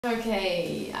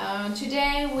Okay,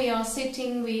 today we are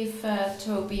sitting with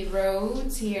Toby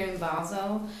Rhodes here in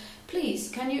Basel.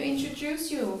 Please, can you introduce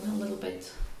you a little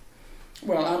bit?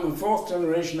 Well, I'm a fourth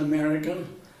generation American.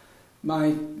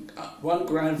 My one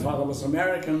grandfather was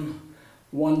American,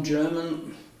 one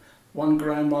German, one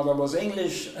grandmother was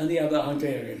English, and the other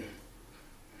Hungarian.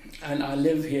 And I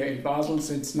live here in Basel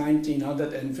since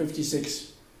 1956.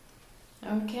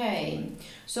 Okay,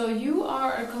 so you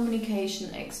are a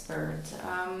communication expert.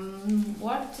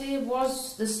 What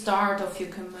was the start of your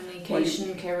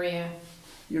communication career?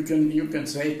 You can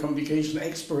say communication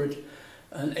expert.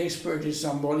 An expert is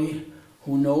somebody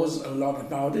who knows a lot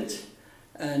about it,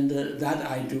 and that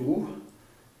I do.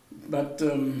 But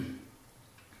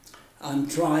I'm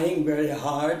trying very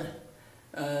hard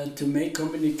to make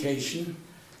communication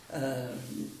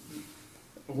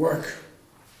work.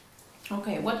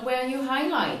 Okay, what were your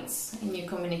highlights in your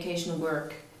communication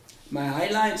work? My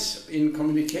highlights in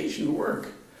communication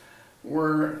work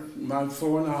were my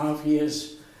 4.5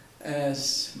 years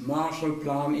as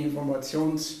Marshallplan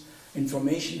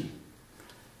information.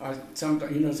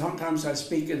 Sometimes I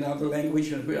speak another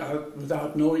language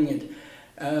without knowing it.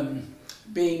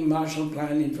 Being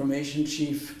Marshallplan information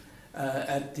chief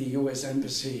at the U.S.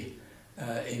 Embassy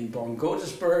in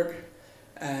Bonn-Godesberg,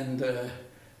 and a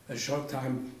short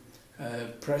time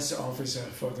press officer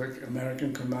for the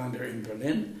American commander in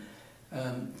Berlin.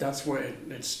 That's where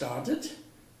it started.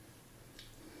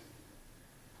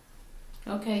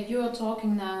 Okay, you are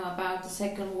talking now about the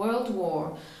Second World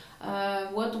War.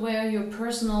 What were your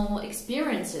personal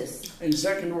experiences? In the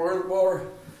Second World War,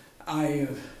 I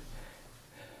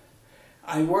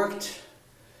worked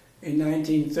in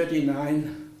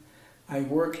 1939. I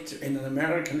worked in an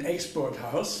American export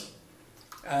house,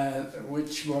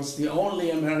 which was the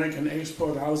only American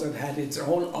export house that had its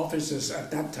own offices at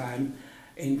that time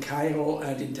in Cairo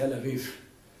and in Tel Aviv.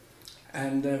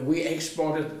 And we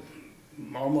exported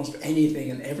almost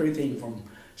anything and everything, from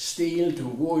steel to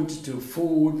wood to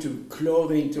food to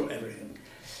clothing to everything.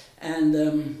 And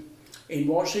in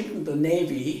Washington, the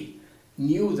Navy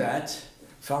knew that,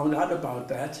 found out about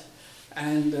that,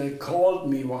 and called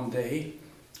me one day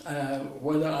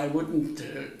whether I wouldn't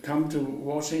come to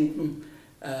Washington,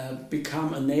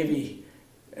 become a Navy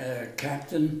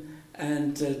captain,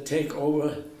 and take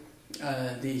over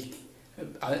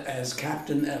as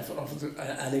captain of the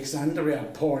Alexandria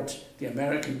port, the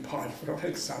American part of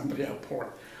Alexandria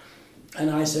port.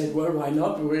 And I said, well, why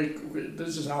not?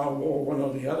 This is our war, one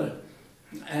or the other.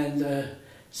 And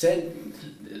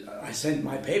I sent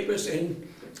my papers in,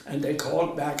 and they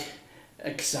called back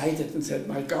excited and said,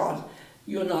 my God,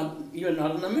 you're not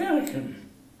an American,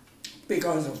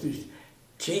 because of the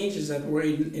changes that were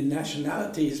in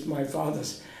nationalities. My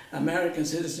father's American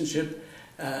citizenship,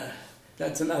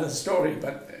 that's another story,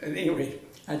 but anyway,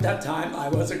 at that time I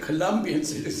was a Colombian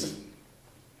citizen.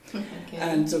 Okay.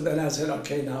 And so then I said,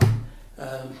 okay, now,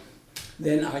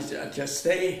 then I just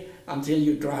stay until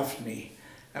you draft me.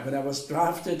 And when I was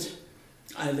drafted,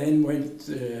 I then went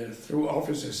through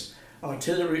offices,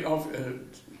 artillery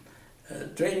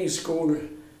training school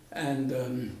and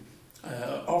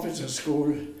officer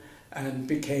school, and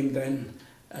became then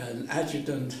an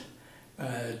adjutant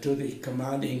to the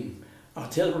commanding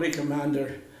artillery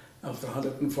commander of the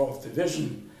 104th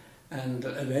Division, and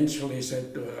eventually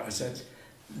I said,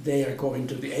 they are going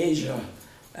to the Asia,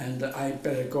 and I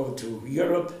better go to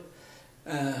Europe.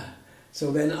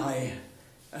 So then I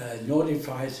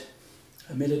notified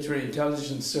a military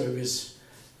intelligence service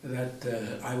that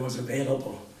I was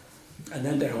available, and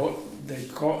then they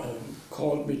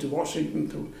called me to Washington,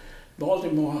 to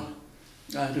Baltimore,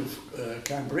 to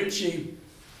Camp Ritchie,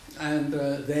 and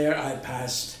there I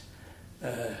passed.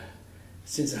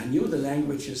 Since I knew the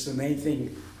languages, the main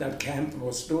thing that camp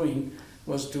was doing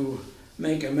was to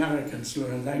make Americans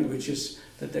learn languages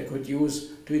that they could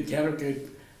use to interrogate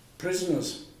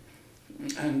prisoners.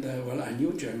 And well, I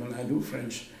knew German, I knew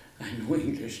French, I knew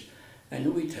English, I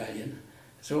knew Italian,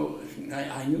 so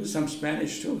I knew some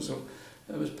Spanish too, so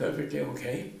that was perfectly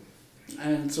okay.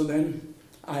 And so then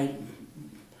I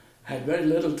had very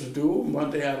little to do. One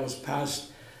day I was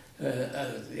passed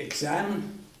the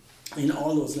exam in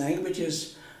all those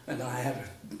languages, and I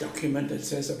have a document that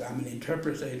says that I'm an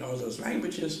interpreter in all those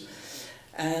languages.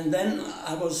 And then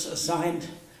I was assigned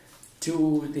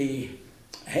to the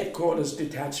headquarters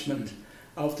detachment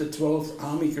of the 12th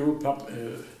Army Group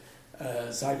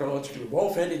Psychological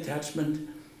Warfare Detachment,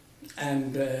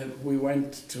 and we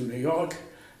went to New York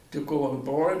to go on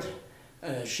board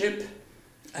a ship,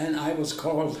 and I was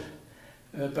called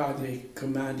by the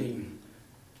commanding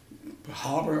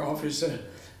harbor officer,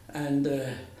 and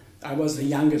I was the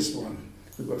youngest one.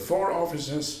 We were 4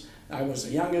 officers. I was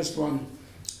the youngest one,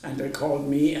 and they called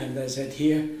me and they said,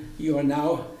 "Here, you are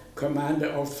now commander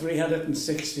of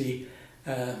 360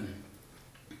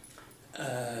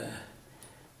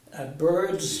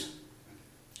 birds."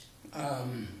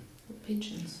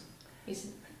 Pigeons. Is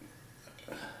it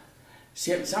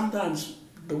See, sometimes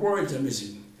the words are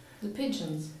missing. the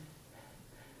pigeons?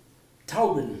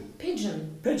 Tauben.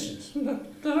 Pigeon. Pigeons.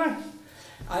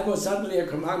 I was suddenly a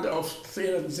commander of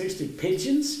 360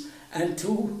 pigeons and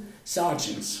 2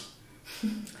 sergeants.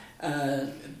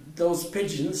 Those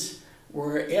pigeons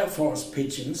were Air Force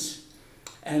pigeons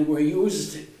and were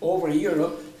used over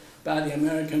Europe by the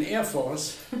American Air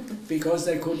Force because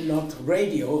they could not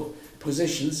radio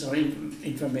positions or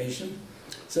information.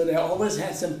 So they always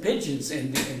had some pigeons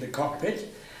in the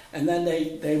cockpit, and then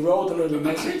they wrote a little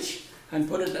message and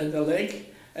put it at the leg,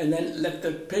 and then let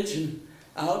the pigeon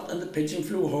out, and the pigeon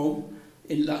flew home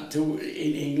in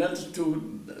England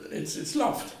to its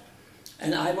loft.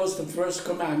 And I was the first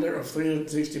commander of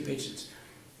 360 pigeons.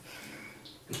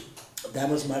 That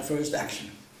was my first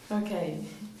action. Okay.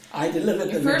 I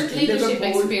delivered Your them first in leadership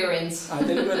Liverpool. experience. I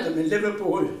delivered them in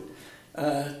Liverpool.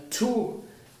 2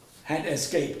 had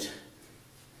escaped.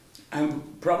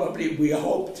 And probably we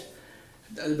hoped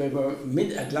that we were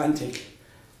mid-Atlantic.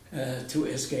 2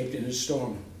 escaped in a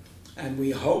storm. And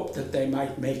we hoped that they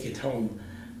might make it home.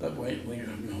 But we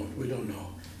don't know.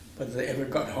 Whether they ever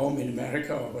got home in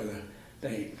America or whether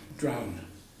they drowned.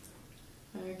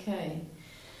 Okay.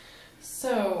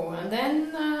 So, and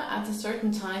then at a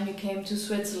certain time you came to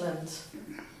Switzerland.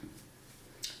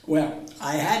 Well,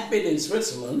 I had been in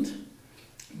Switzerland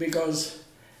because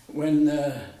when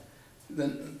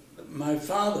my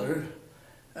father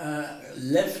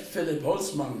left Philipp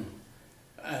Holzmann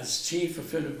as chief of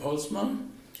Philipp Holzmann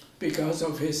because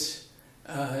of his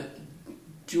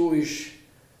Jewish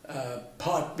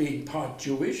being part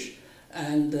Jewish,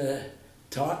 and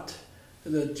taught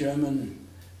the German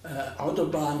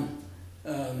Autobahn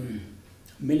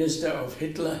minister of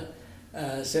Hitler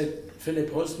said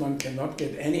Philipp Holzmann cannot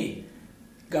get any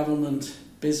government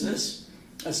business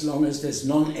as long as this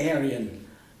non-Aryan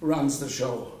runs the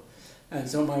show. And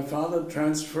so my father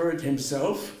transferred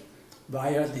himself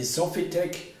via the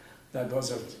Sofitek, that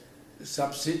was a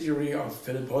subsidiary of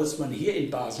Philipp Holzmann here in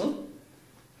Basel,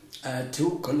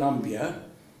 to Colombia,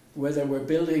 where they were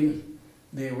building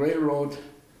the railroad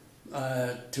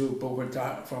to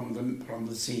Bogota from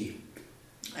the sea.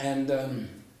 And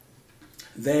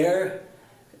there,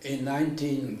 he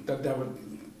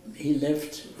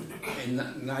left in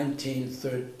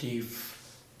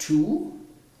 1932,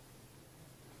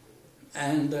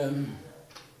 and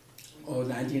or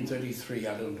 1933,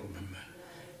 I don't remember.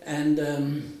 And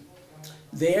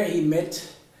there he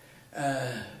met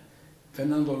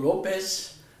Fernando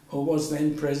Lopez, who was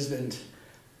then president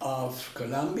of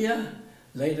Colombia,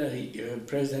 later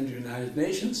president of the United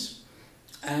Nations,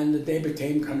 and they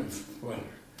became kind of,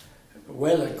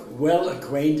 well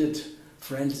acquainted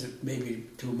friends, maybe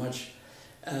too much.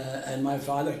 And my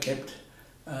father kept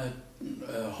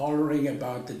hollering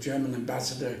about the German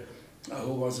ambassador,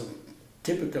 who was a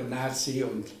typical Nazi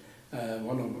and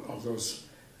one of those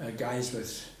guys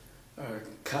with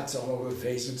cuts all over the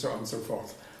face and so on and so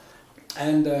forth.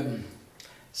 And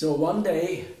so one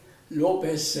day,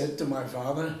 Lopez said to my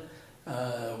father,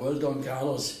 "Well, Don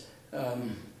Carlos,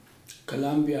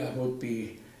 Colombia would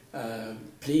be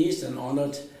pleased and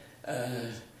honored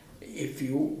if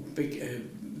you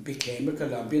became a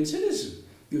Colombian citizen.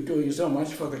 You're doing so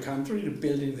much for the country,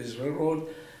 building this railroad,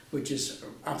 which is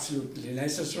absolutely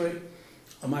necessary."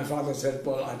 And my father said,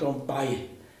 "Well, I don't buy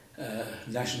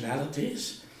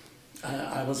nationalities.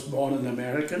 I was born an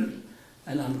American,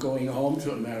 and I'm going home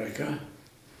to America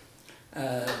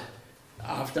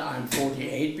after I'm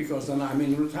 48, because then I'm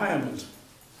in retirement."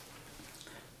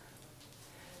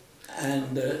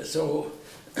 And so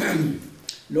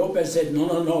Lopez said,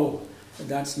 no,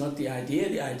 that's not the idea.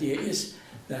 The idea is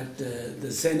that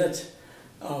the Senate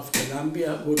of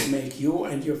Colombia would make you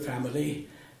and your family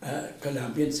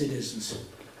Colombian citizens,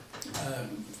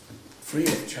 free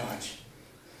of charge.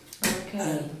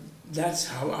 Okay. That's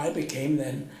how I became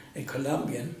then a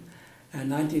Colombian. In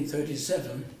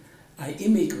 1937, I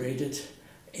immigrated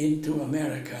into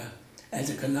America as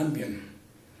a Colombian.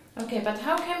 Okay, but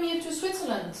how came you to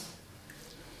Switzerland?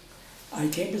 I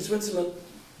came to Switzerland,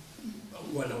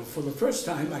 well, for the first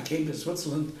time I came to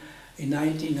Switzerland in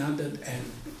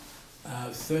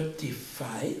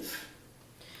 1935,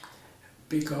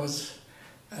 because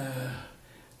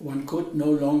one could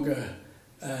no longer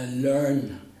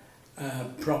learn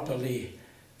properly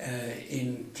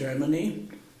in Germany.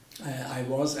 I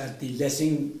was at the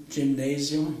Lessing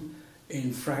Gymnasium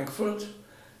in Frankfurt,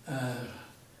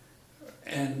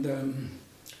 and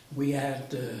we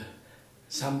had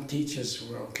some teachers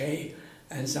were okay,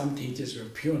 and some teachers were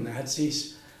pure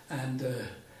Nazis, and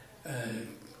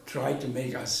tried to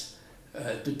make us,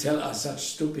 to tell us such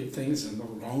stupid things and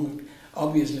wrong,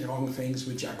 obviously wrong things,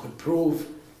 which I could prove.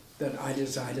 That I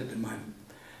decided, and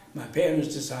my parents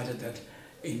decided that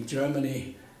in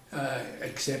Germany,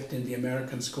 except in the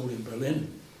American school in Berlin,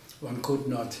 one could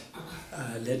not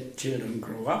let children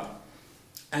grow up.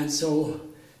 And so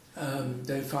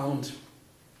they found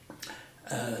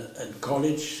a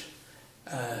college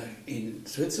in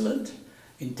Switzerland,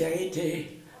 in Terité,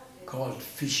 called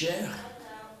Fischer,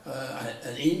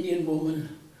 an Indian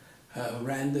woman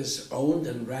owned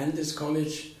and ran this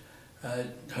college.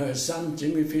 Her son,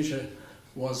 Jimmy Fisher,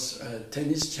 was a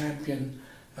tennis champion,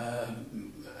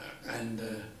 and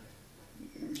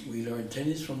we learned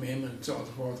tennis from him and so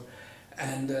forth.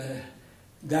 And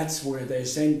that's where they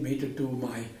sent me to do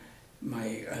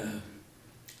my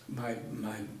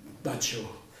bachelor.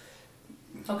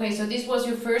 Okay, so this was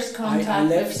your first contact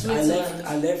with Switzerland.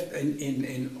 I left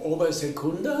in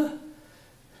Obersekunda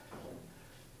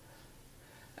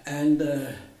and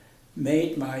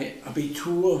made my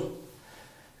Abitur,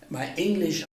 my English